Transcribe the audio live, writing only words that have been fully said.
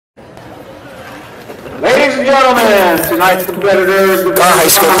and gentlemen, tonight's competitors. Gahr High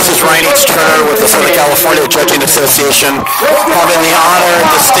School, this is Ryan H. Turner with the Southern California Judging Association, having the honor and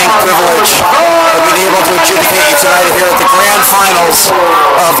distinct privilege of being able to adjudicate you tonight here at the grand finals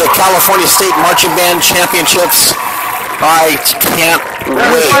of the California State Marching Band Championships. I can't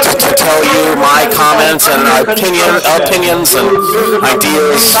wait to tell you my comments and opinions and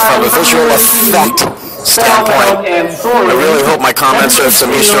ideas from a visual effect standpoint. I really hope my comments are of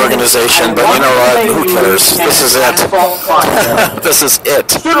some use to organization, but you know what, who cares? This is it. This is it.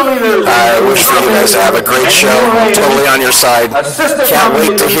 I wish for you guys to have a great show. I'm totally on your side. Can't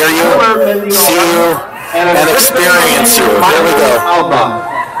wait to hear you, see you, and experience you. Here we go.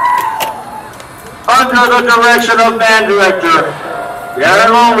 Under the direction of band director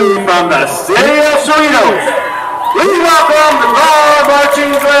Darren Loney from the city of Cerritos, please welcome the Gahr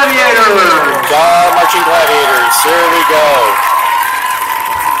Marching Gladiators. Gahr Marching Gladiators, here we go.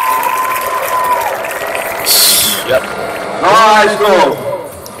 Yep. Gahr High School,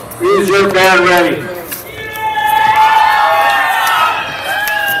 is your band ready?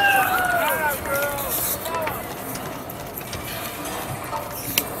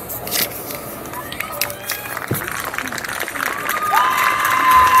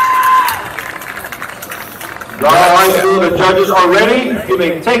 Gahr High School, the judges are ready. You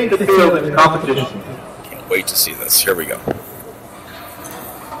may take the field in competition. Can't wait to see this. Here we go.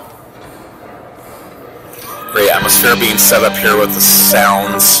 Great atmosphere being set up here with the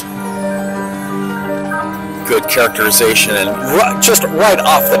sounds. Good characterization and just right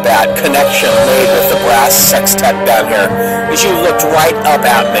off the bat, connection made with the brass sextet down here as you looked right up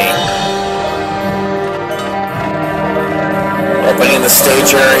at me. Opening the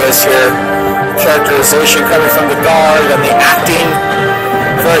stage areas here. Characterization coming from the guard and the acting,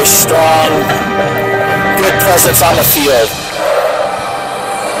 very strong, good presence on the field.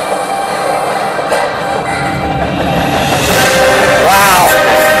 Wow,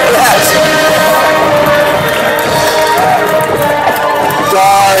 yes.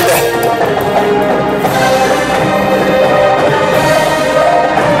 Guard.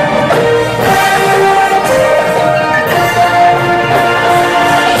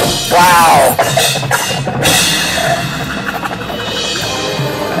 Wow.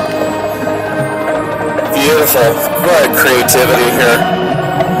 Beautiful. What creativity here.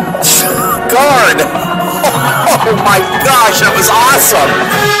 Guard. Oh my gosh, that was awesome.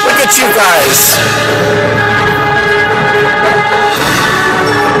 Look at you guys.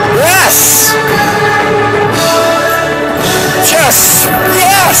 Yes.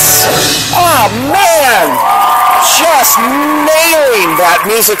 Yes. Oh man. Just nailing that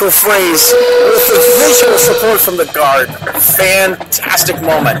musical phrase with the visual support from the guard. Fantastic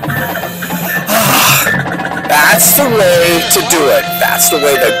moment. That's the way to do it. That's the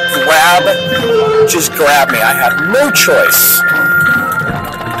way to just grab me. I have no choice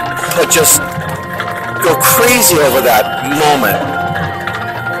but just go crazy over that moment.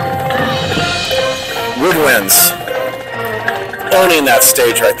 Woodwinds owning that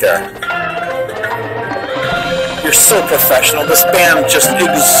stage right there. You're so professional. This band just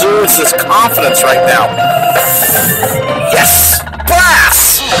exudes this confidence right now. Yes!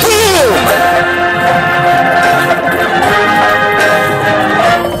 Blast! Boom!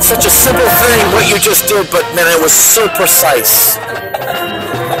 Such a simple thing, what you just did, but man, it was so precise.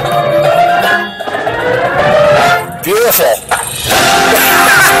 Beautiful.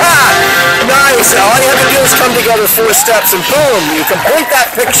 Nice. All you have to do is come together 4 steps and boom, you complete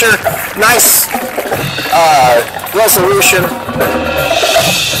that picture. Nice resolution.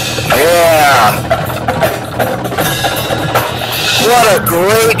 Yeah. What a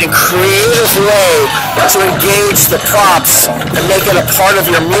great and creative way to engage the props and make it a part of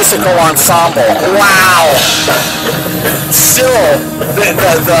your musical ensemble. Wow. Still,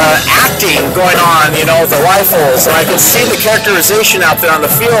 the acting going on, you know, the rifles, and I can see the characterization out there on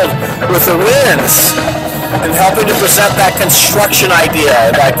the field with the winds and helping to present that construction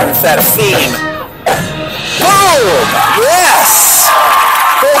idea, that theme. Boom! Yes!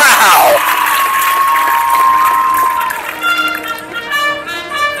 Wow!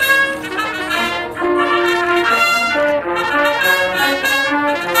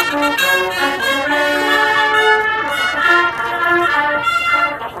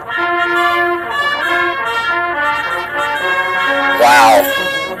 Wow.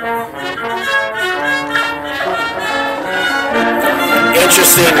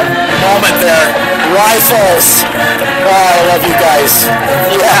 Interesting moment there. Rifles. Oh, I love you guys.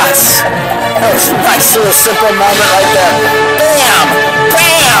 Yes. That was a nice little simple moment right there. Bam!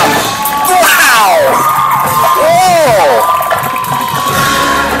 Bam! Wow! Whoa!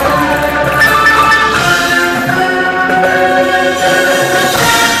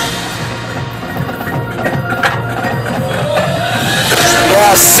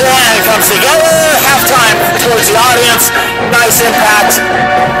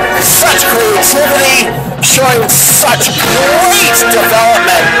 Just such creativity, showing such great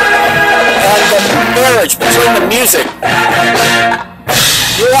development, and the marriage between the music.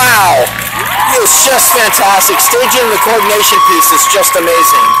 Wow, it's just fantastic. Staging the coordination piece is just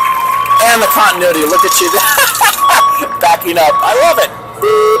amazing. And the continuity, look at you backing up. I love it.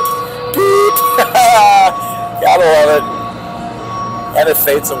 Beep, beep. Gotta love it. And it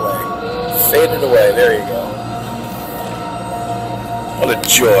fades away. Faded away, there you go. What a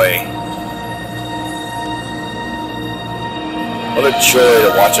joy. What a joy to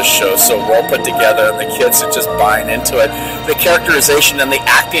watch a show so well put together, and the kids are just buying into it. The characterization and the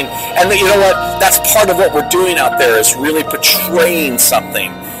acting, and you know what? That's part of what we're doing out there, is really portraying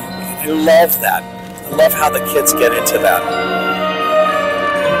something. I love that. I love how the kids get into that.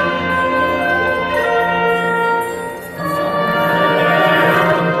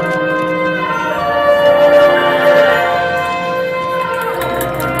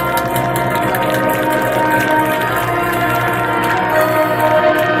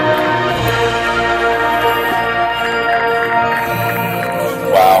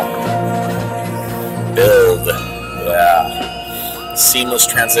 Seamless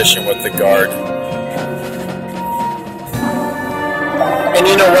transition with the guard. And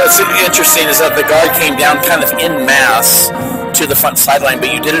you know what's interesting is that the guard came down kind of en masse to the front sideline,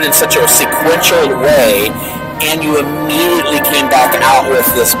 but you did it in such a sequential way, and you immediately came back out with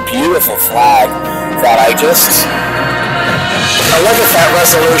this beautiful flag that I look at that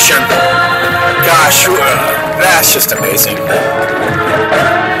resolution. Gosh, that's just amazing.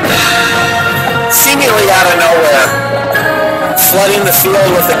 Seemingly out of nowhere, flooding the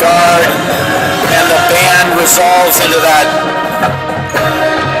field with the guard, and the band resolves into that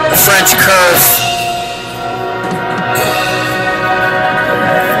French curve.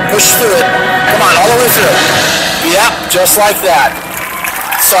 Push through it. Come on, all the way through. Yep, just like that.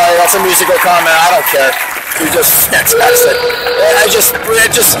 Sorry, that's a musical comment. I don't care. You just fantastic. And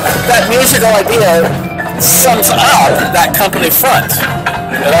that musical idea sums up that company front.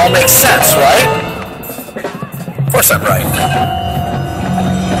 It all makes sense, right? Of course I'm right.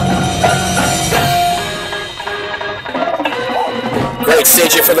 Great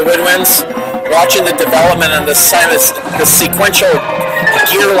staging for the Woodwinds. Watching the development and the sequential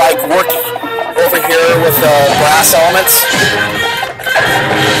gear-like work over here with the brass elements.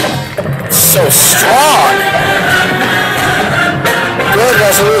 So strong. Good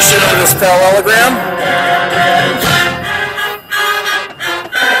resolution of this parallelogram.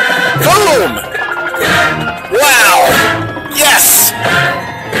 Boom! Wow! Yes!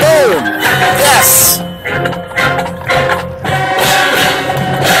 Boom! Yes!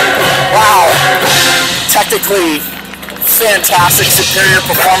 Wow! Technically fantastic, superior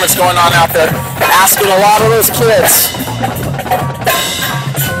performance going on out there. Asking a lot of those kids.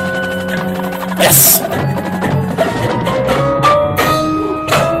 Yes!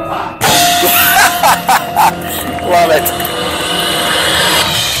 Love it.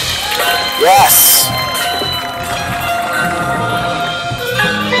 Yes!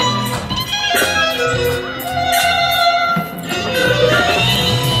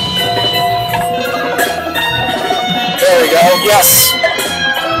 There we go. Yes.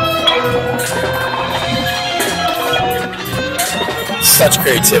 Such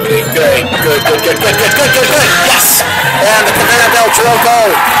creativity. Good. Yes. And the conveyor belt drill. Go.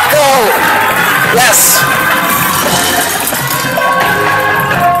 Yes.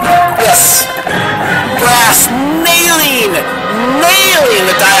 Yes. Brass nailing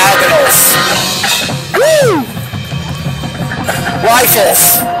the diagonals. Woo. Rifles.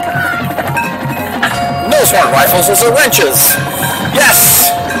 Those weren't rifles, those are wrenches. Yes!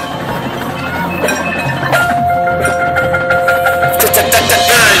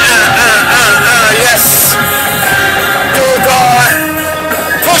 Yes! Go, Gahr!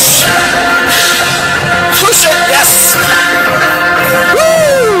 Push! Push it, yes!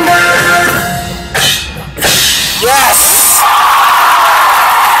 Woo! Yes!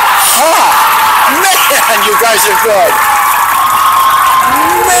 Man, you guys are good.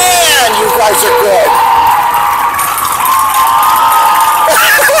 Man, you guys are good.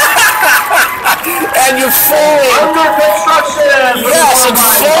 And you fully under construction. Yes, and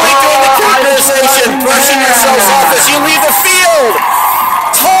fully doing the characterization, brushing yourselves off as you leave the field.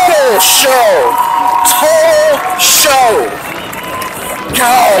 Total show.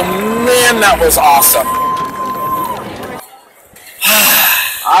 Oh man, that was awesome.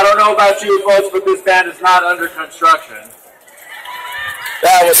 I don't know about you folks, but this band is not under construction.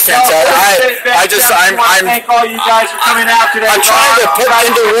 That was fantastic. I thank all you guys for coming out today. I'm trying to put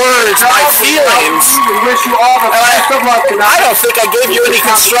into words my feelings. We wish you all the best of luck tonight. I don't think I gave you any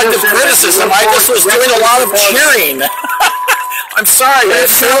constructive criticism. I just was doing a lot of cheering. I'm sorry, I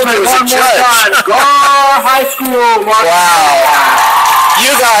failed you as a judge. Gahr High School. Wow.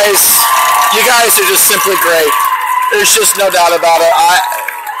 You guys are just simply great. There's just no doubt about it.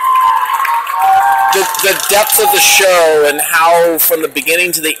 The depth of the show and how from the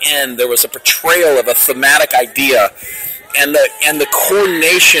beginning to the end there was a portrayal of a thematic idea and the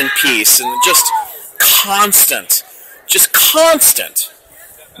coordination piece and just constant.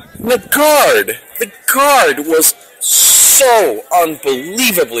 The guard was so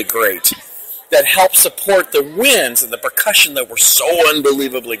unbelievably great that helped support the winds and the percussion that were so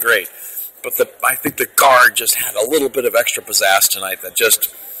unbelievably great. But I think the guard just had a little bit of extra pizzazz tonight that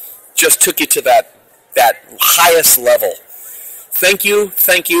just took you to that highest level. Thank you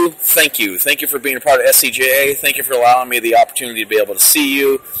for being a part of SCJA. Thank you for allowing me the opportunity to be able to see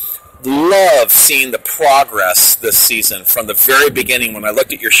you. Love seeing the progress this season from the very beginning when I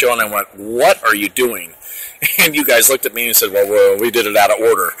looked at your show and I went, what are you doing? And you guys looked at me and said, well, we did it out of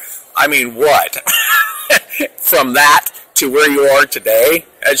order. I mean, what? From that to where you are today,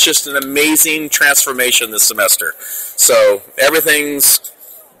 it's just an amazing transformation this semester. So everything's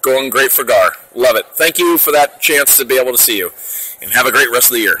going great for Gahr. Love it. Thank you for that chance to be able to see you. And have a great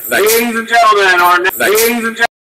rest of the year. Thanks. Ladies and gentlemen,